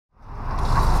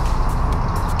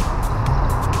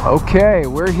Okay,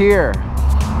 we're here.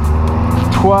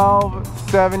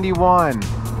 1271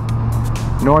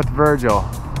 North Virgil.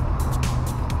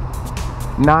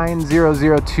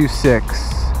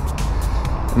 90026.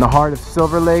 In the heart of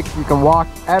Silver Lake. You can walk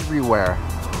everywhere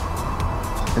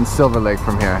in Silver Lake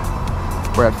from here.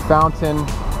 We're at Fountain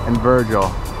and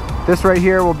Virgil. This right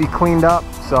here will be cleaned up,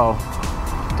 so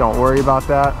don't worry about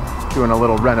that. Doing a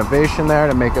little renovation there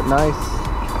to make it nice.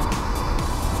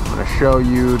 I'm going to show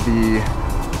you the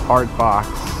art box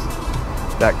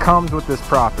that comes with this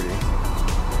property.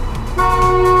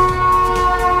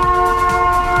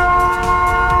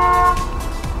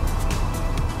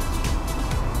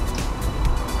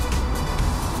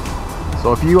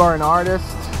 So if you are an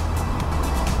artist,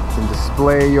 you can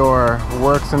display your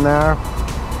works in there.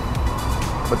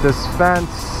 But this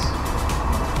fence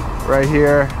right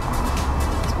here,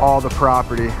 it's all the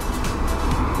property.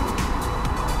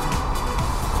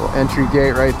 Little entry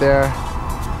gate right there.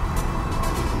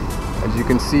 As you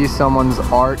can see, someone's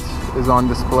art is on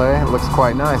display. It looks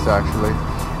quite nice, actually.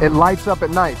 It lights up at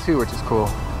night too, which is cool.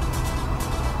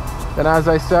 Then, as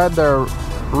I said, they're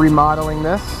remodeling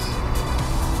this,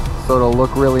 so it'll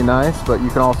look really nice, but you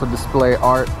can also display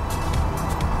art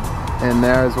in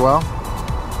there as well.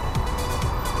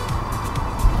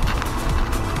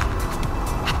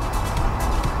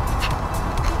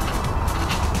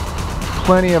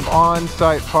 Plenty of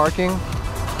on-site parking.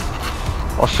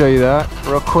 I'll show you that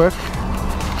real quick.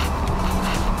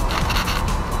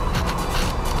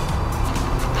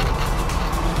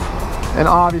 And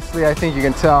obviously, I think you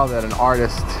can tell that an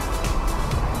artist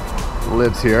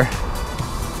lives here.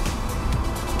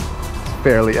 It's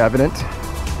fairly evident.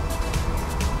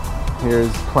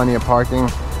 Here's plenty of parking.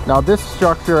 Now this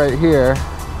structure right here,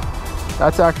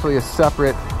 that's actually a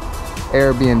separate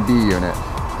Airbnb unit.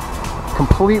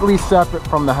 Completely separate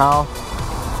from the house.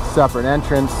 Separate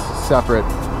entrance, separate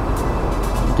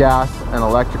gas and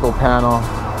electrical panel.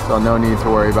 So no need to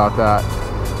worry about that.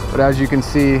 But as you can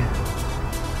see,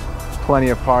 plenty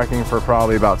of parking for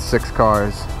probably about 6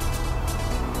 cars.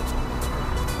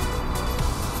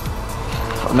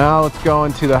 So now let's go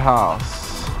into the house.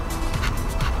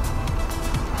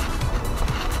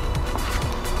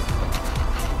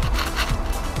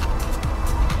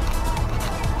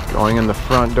 Going in the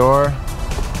front door.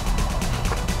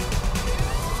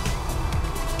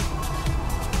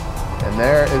 And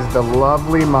there is the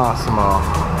lovely Massimo.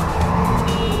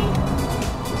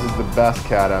 This is the best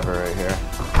cat ever right here.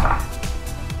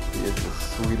 He is the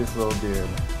sweetest little dude.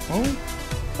 Hey?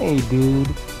 Hey, dude.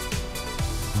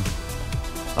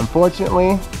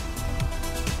 Unfortunately,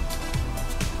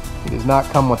 he does not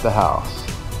come with the house.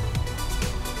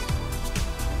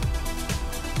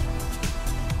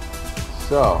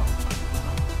 So,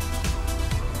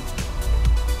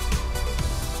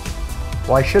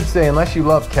 well, I should say, unless you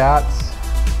love cats,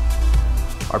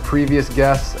 our previous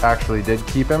guests actually did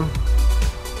keep him.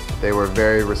 They were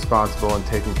very responsible in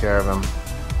taking care of him.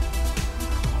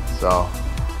 So,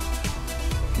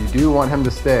 if you do want him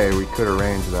to stay, we could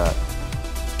arrange that.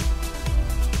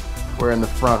 We're in the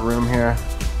front room here.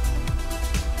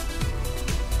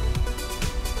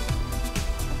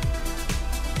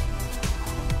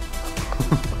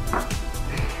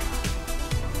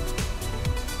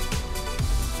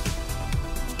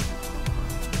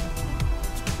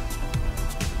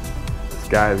 This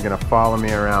guy is gonna follow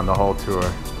me around the whole tour.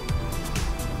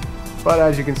 But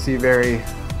as you can see, very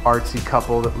artsy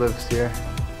couple that lives here.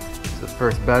 It's the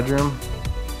first bedroom.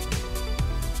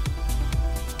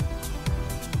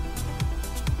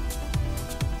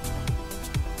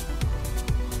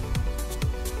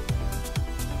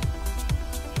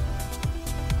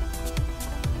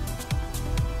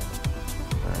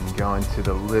 And going to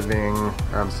the living,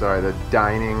 or I'm sorry, the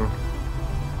dining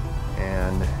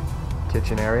and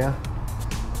kitchen area.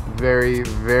 Very,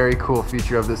 very cool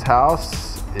feature of this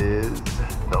house is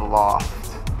the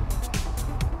loft.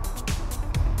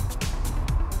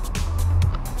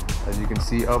 As you can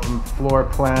see, open floor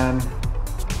plan.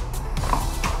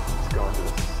 Let's go into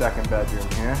the second bedroom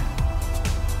here.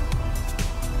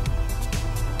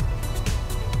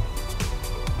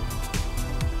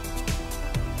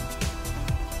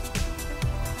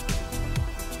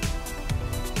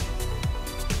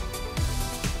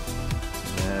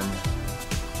 And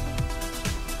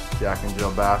Jack and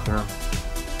Jill bathroom.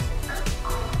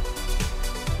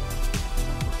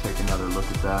 We'll take another look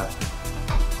at that.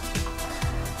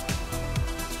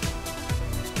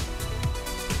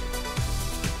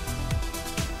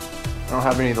 I don't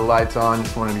have any of the lights on,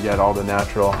 just wanted to get all the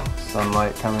natural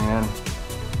sunlight coming in.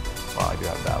 Well, I do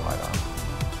have that light on.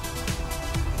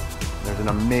 There's an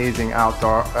amazing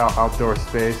outdoor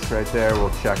space right there.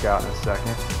 We'll check out in a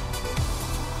second.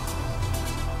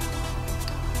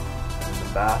 And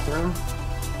the bathroom.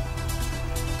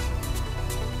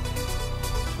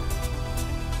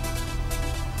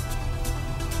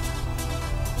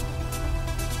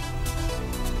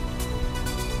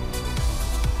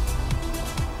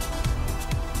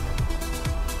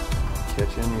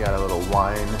 Kitchen, you got a little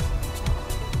wine,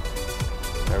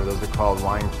 whatever those are called,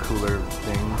 wine cooler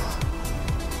things.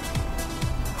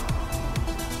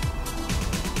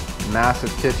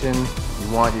 Massive kitchen. If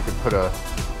you want, you could put a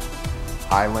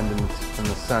island in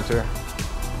the center.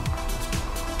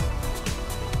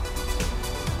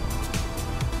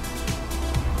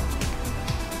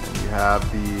 And you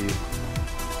have the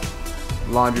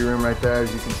laundry room right there,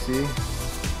 as you can see.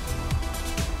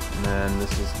 And then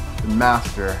this is the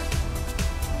master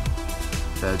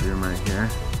bedroom right here.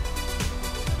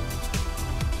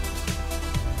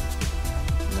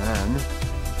 And then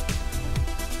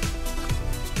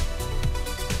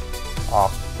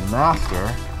off the master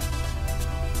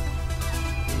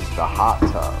is the hot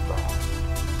tub.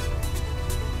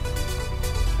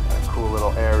 Got a cool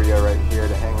little area right here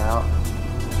to hang out.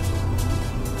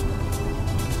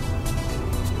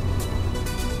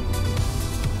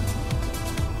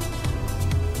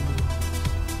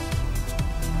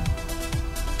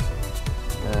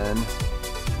 And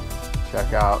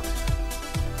check out,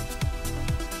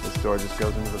 this door just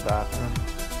goes into the bathroom.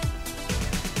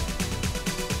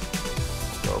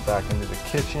 Go back into the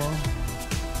kitchen.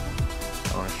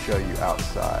 I want to show you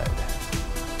outside.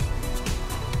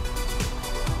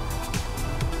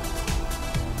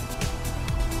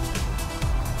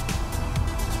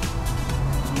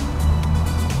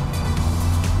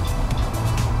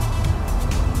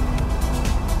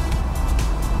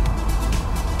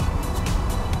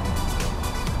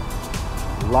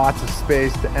 Lots of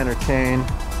space to entertain.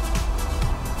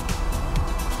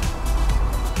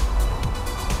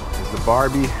 There's the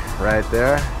Barbie right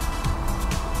there.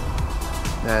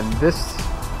 And this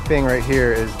thing right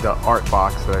here is the art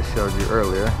box that I showed you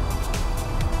earlier.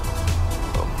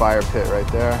 Little fire pit right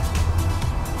there.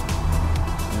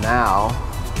 Now,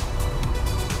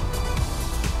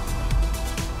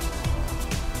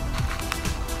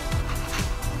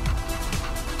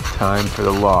 time for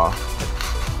the loft.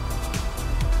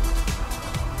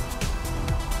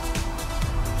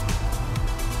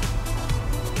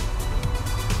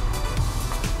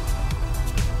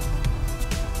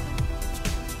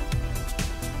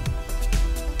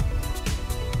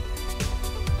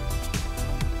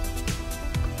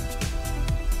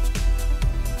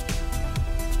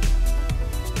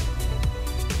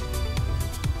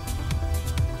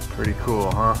 Pretty cool,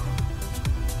 huh?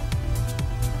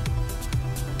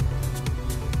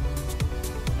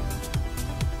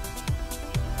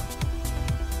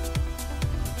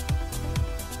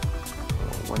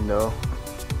 Little window.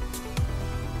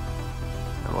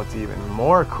 And what's even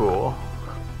more cool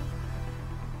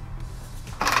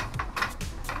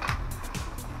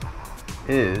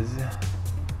is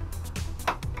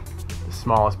the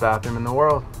smallest bathroom in the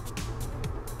world.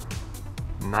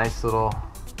 Nice little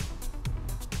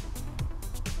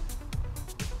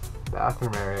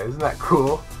bathroom area. Isn't that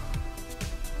cool?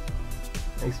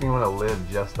 Makes me want to live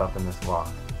just up in this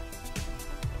loft.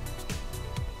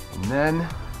 And then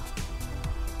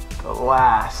the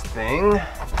last thing,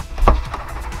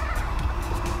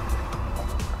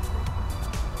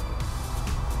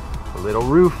 a little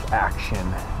roof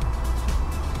action.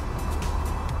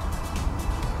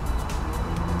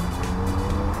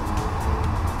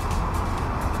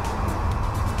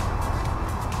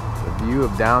 The view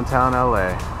of downtown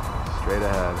LA. Straight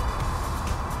ahead.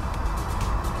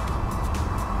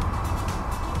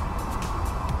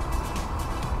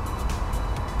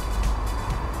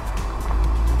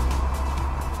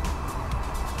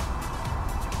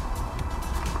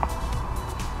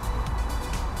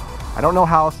 I don't know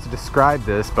how else to describe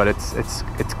this, but it's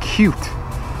cute.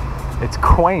 It's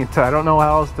quaint. I don't know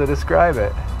how else to describe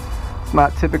it. It's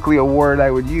not typically a word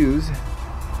I would use. You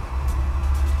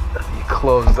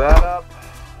close that up.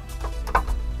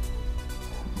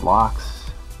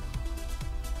 Locks,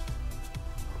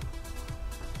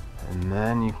 and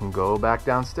then you can go back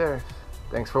downstairs.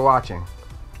 Thanks for watching.